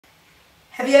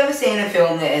Have you ever seen a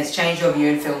film that has changed your view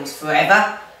in films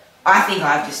forever? I think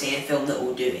I've just seen a film that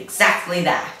will do exactly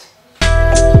that.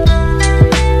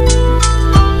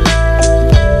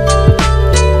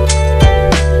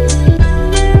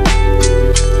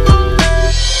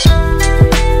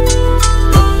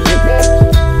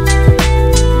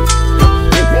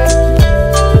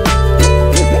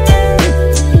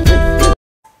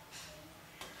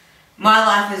 My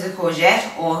Life as a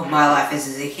Courgette, or My Life as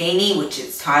a Zucchini, which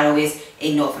its title is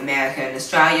in North America and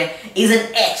Australia, is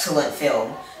an excellent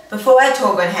film. Before I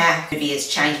talk on how the movie has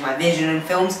changed my vision in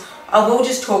films, I will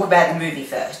just talk about the movie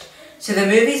first. So the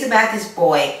movie's about this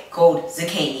boy called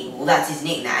Zucchini, well that's his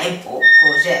nickname, or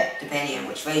Courgette, depending on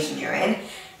which region you're in,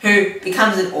 who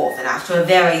becomes an orphan after a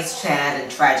very sad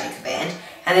and tragic event,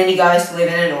 and then he goes to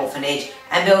live in an orphanage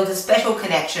and builds a special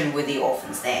connection with the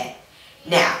orphans there.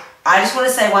 Now, I just want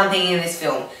to say one thing in this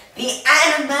film. The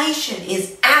animation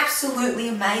is absolutely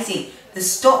amazing. The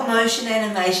stop motion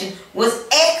animation was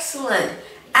excellent.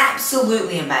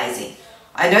 Absolutely amazing.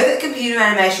 I know that computer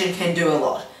animation can do a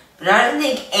lot, but I don't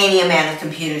think any amount of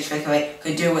computer trickery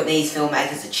could do what these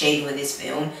filmmakers achieved with this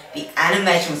film. The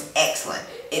animation was excellent.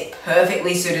 It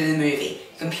perfectly suited the movie.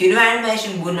 Computer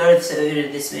animation would not have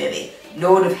suited this movie,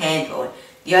 nor would have hand-drawn.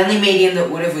 The only medium that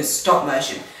would have was stop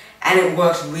motion. And it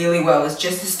worked really well. It was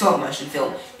just a stop motion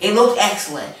film. It looked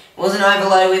excellent. It wasn't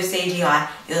overloaded with CGI.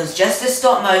 It was just a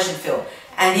stop motion film.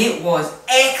 And it was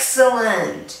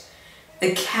excellent.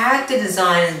 The character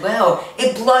design as well.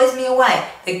 It blows me away.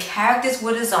 The characters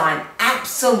were designed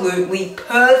absolutely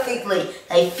perfectly.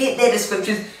 They fit their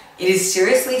descriptions. It is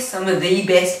seriously some of the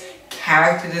best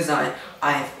character design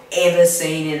I have ever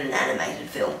seen in an animated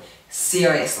film.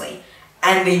 Seriously.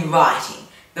 And the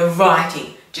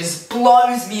writing just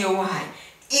blows me away.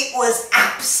 It was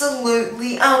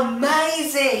absolutely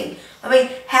amazing. I mean,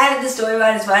 how did the story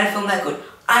writers write a film that good?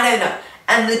 I don't know.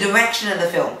 And the direction of the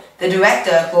film. The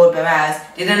director, Claude,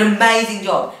 did an amazing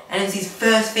job. And it was his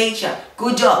first feature.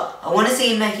 Good job. I want to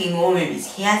see him making more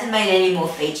movies. He hasn't made any more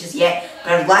features yet,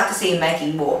 but I'd like to see him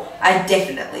making more. I'd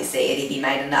definitely see it if he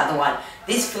made another one.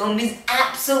 This film is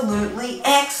absolutely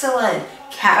excellent.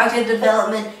 Character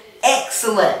development,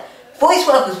 excellent. Voice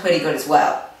work was pretty good as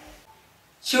well.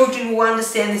 Children will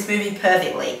understand this movie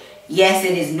perfectly. Yes,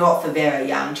 it is not for very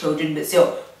young children, but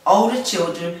still, older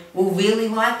children will really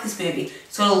like this movie.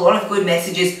 It's got a lot of good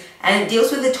messages, and it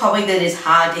deals with a topic that is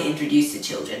hard to introduce to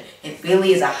children. It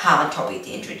really is a hard topic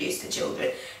to introduce to children,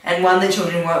 and one that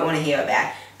children won't want to hear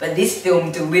about. But this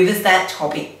film delivers that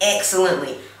topic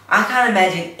excellently. I can't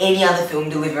imagine any other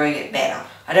film delivering it better.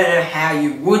 I don't know how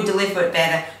you would deliver it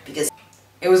better, because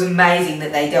it was amazing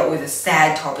that they dealt with a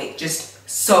sad topic just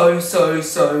so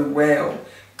well.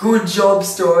 Good job,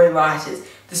 story writers.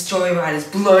 The story writers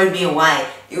blew me away.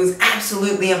 It was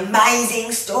absolutely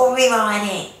amazing story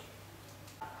writing.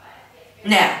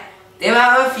 Now, there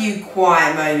are a few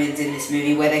quiet moments in this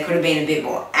movie where there could have been a bit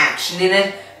more action in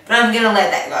it, but I'm going to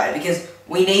let that go because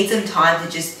we need some time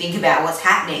to just think about what's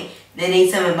happening. They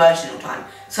need some emotional time,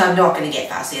 so I'm not going to get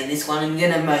fussy on this one. I'm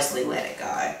going to mostly let it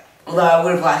go. Although I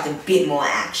would have liked a bit more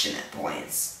action at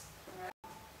points.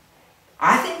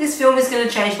 I think this film is going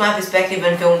to change my perspective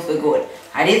on films for good.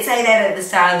 I did say that at the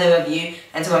start of the review,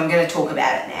 and so I'm going to talk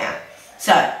about it now.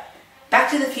 So, Back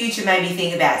to the Future made me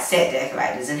think about set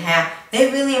decorators and how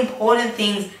they're really important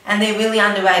things and they're really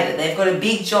underrated. They've got a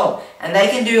big job and they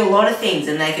can do a lot of things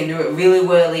and they can do it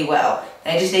really well.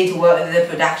 They just need to work with the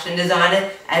production designer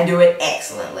and do it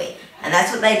excellently. And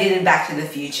that's what they did in Back to the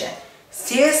Future.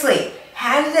 Seriously,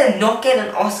 how did it not get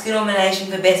an Oscar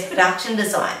nomination for Best Production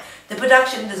Design? The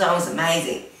production design was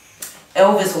amazing.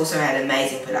 Elvis also had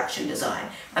amazing production design.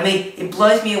 I mean, it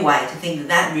blows me away to think that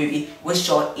that movie was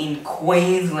shot in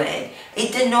Queensland.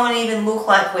 It did not even look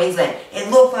like Queensland. It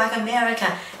looked like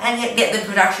America. And yet the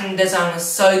production design was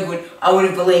so good, I would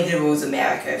have believed it was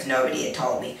America if nobody had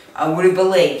told me. I would have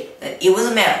believed that it was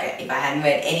America if I hadn't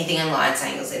read anything online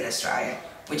saying it was in Australia,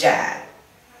 which I had.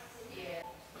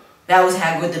 That was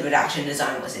how good the production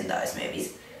design was in those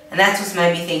movies. And that's what's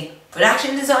made me think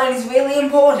production design is really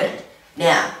important.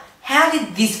 Now, how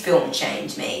did this film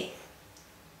change me?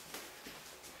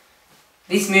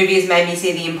 This movie has made me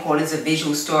see the importance of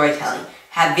visual storytelling,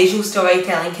 how visual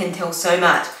storytelling can tell so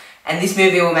much, and this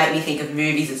movie will make me think of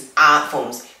movies as art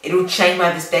forms. It will change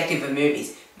my perspective of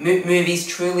movies. Movies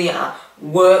truly are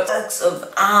works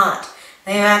of art.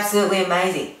 They are absolutely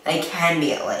amazing. They can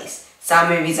be, at least. Some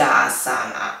movies are,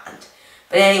 some aren't.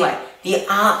 But anyway, the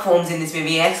art forms in this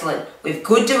movie are excellent, with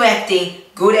good directing,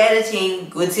 good editing,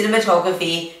 good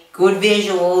cinematography, good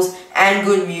visuals, and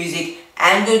good music,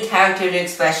 and good character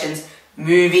expressions.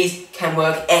 Movies can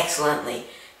work excellently.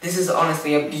 This is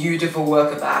honestly a beautiful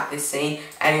work of art, this scene,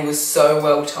 and it was so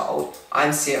well told.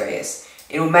 I'm serious.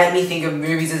 It will make me think of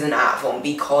movies as an art form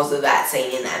because of that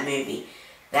scene in that movie.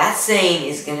 That scene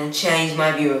is going to change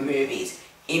my view of movies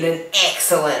in an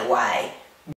excellent way.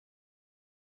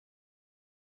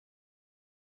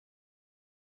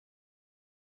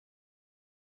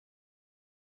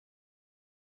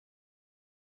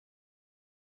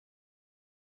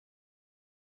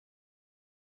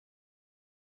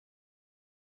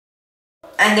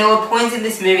 And there were points in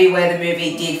this movie where the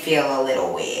movie did feel a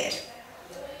little weird.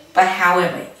 But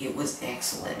however, it was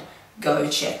excellent. Go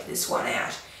check this one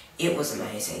out. It was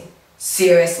amazing.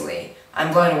 Seriously,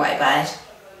 I'm blown away by it.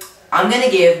 I'm going to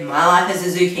give My Life as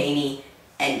a Zucchini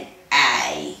an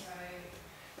A.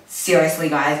 Seriously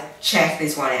guys, check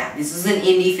this one out. This is an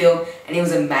indie film and it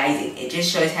was amazing. It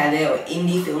just shows how there are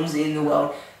indie films in the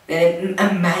world that are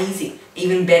amazing.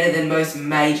 Even better than most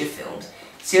major films.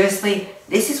 Seriously,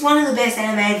 this is one of the best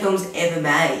animated films ever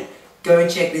made. Go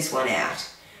check this one out.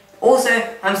 Also,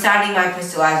 I'm starting my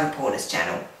Crystalized Reporters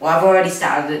channel. Well, I've already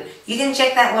started it. You can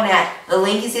check that one out. The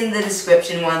link is in the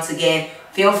description once again.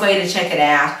 Feel free to check it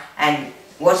out and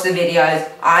watch the videos.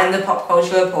 I'm the pop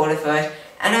culture reporter for it,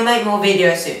 and I'll make more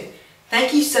videos soon.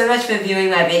 Thank you so much for viewing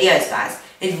my videos, guys.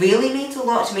 It really means a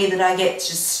lot to me that I get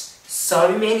just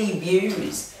so many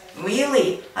views.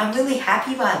 Really, I'm really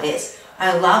happy by this.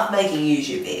 I love making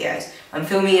YouTube videos. I'm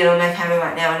filming it on my camera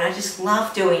right now and I just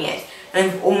love doing it.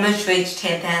 And I've almost reached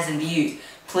 10,000 views.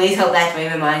 Please help that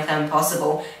dream of mine come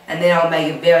possible, and then I'll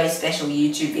make a very special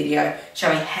YouTube video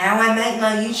showing how I make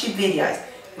my YouTube videos.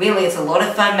 Really, it's a lot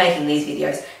of fun making these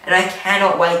videos and I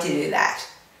cannot wait to do that.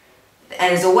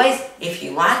 And as always, if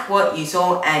you like what you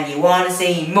saw and you want to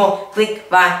see more, click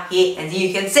right here and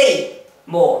you can see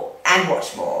more and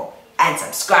watch more and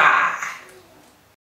subscribe.